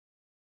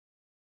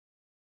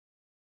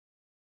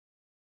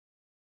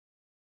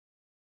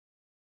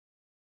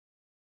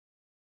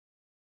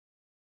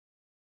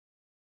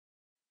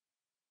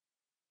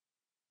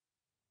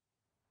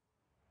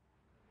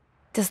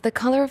Does the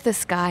color of the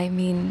sky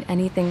mean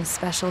anything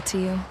special to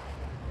you?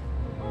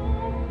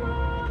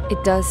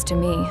 It does to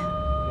me.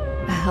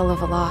 A hell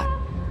of a lot.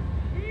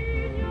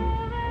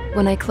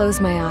 When I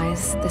close my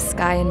eyes, the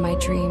sky in my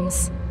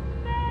dreams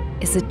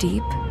is a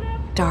deep,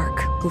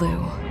 dark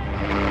blue.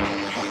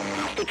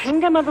 The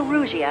Kingdom of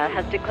Erusia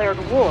has declared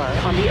war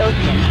on the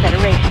Ocean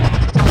Federation.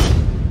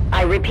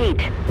 I repeat.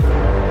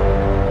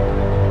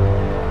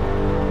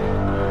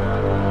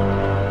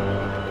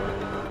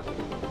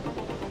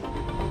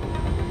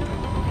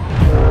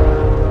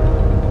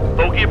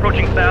 Bogey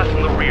approaching fast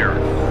from the rear.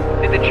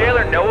 Did the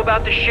jailer know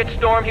about the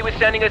shitstorm he was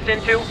sending us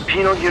into?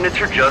 Penal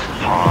units are just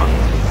pawns.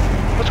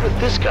 What's with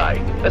this guy?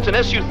 That's an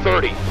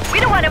SU-30. We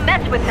don't want to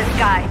mess with this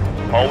guy.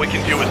 All we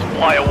can do is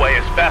fly away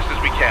as fast as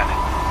we can.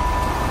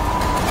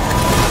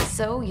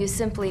 So you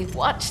simply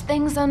watch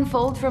things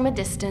unfold from a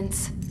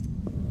distance.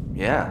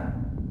 Yeah.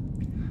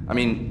 I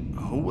mean,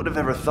 who would have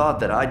ever thought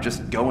that I'd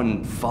just go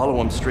and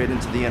follow him straight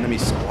into the enemy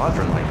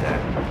squadron like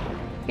that?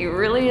 He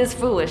really is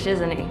foolish,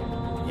 isn't he?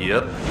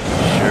 Yep,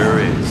 sure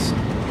is.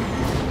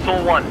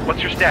 Soul 1,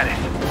 what's your status?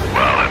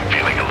 Well, I'm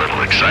feeling a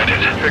little excited.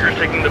 Trigger's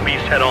taking the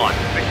beast head on.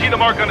 I see the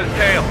mark on his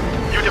tail.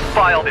 You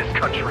defile this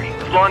country.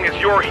 As long as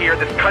you're here,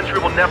 this country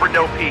will never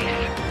know peace.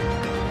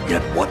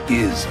 Yet what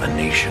is a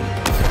nation?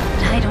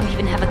 I don't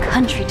even have a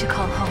country to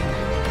call home.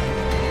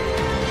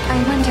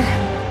 I wonder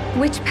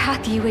which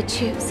path you would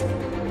choose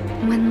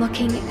when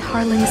looking at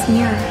Harling's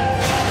mirror.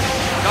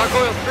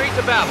 Gargoyle 3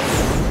 to battle.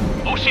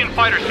 Ocean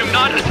fighters do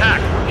not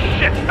attack.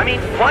 Shit, I mean,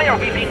 why are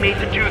we being made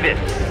to do this?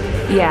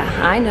 Yeah,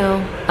 I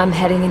know. I'm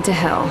heading into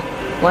hell.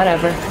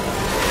 Whatever.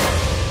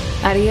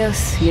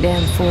 Adios, you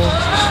damn fool.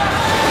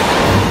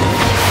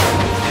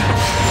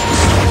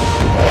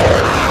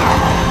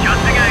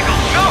 Adjusting angle.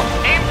 Go!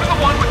 Aim for the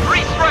one with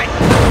 3 strikes.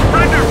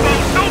 Surrender,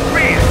 foes, no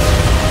fear!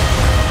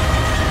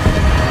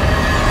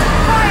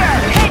 Fire!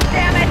 Hit,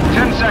 damn it!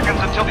 10 seconds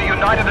until the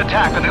united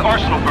attack on the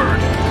arsenal burn.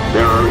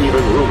 There are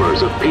even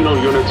rumors of penal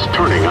units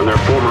turning on their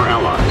former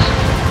allies.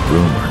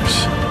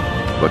 Rumors.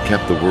 What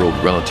kept the world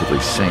relatively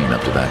sane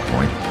up to that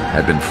point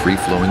had been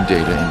free-flowing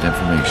data and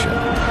information.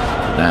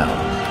 Now,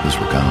 those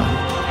were gone.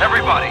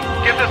 Everybody,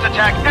 give this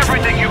attack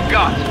everything you've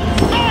got.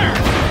 Fire!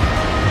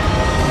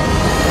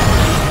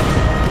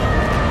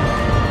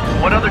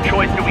 What other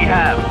choice do we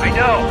have? I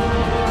know.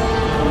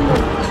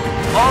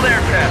 All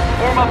aircraft,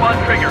 form up on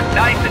trigger,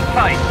 nice and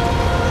tight.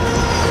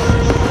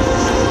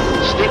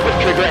 Stick with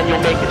trigger and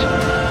you'll make it.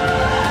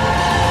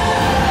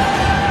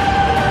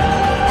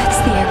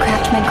 That's the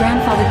aircraft my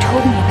grandfather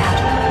told me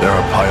about. There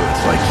are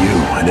pilots like you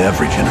in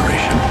every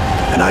generation,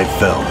 and I've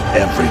felled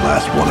every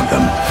last one of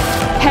them.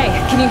 Hey,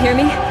 can you hear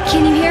me?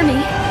 Can you hear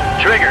me?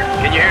 Trigger,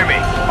 can you hear me?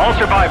 All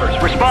survivors,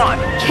 respond.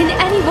 Can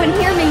anyone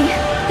hear me?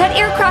 That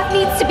aircraft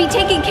needs to be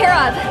taken care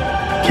of.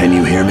 Can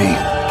you hear me?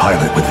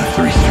 Pilot with the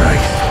 3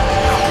 strikes.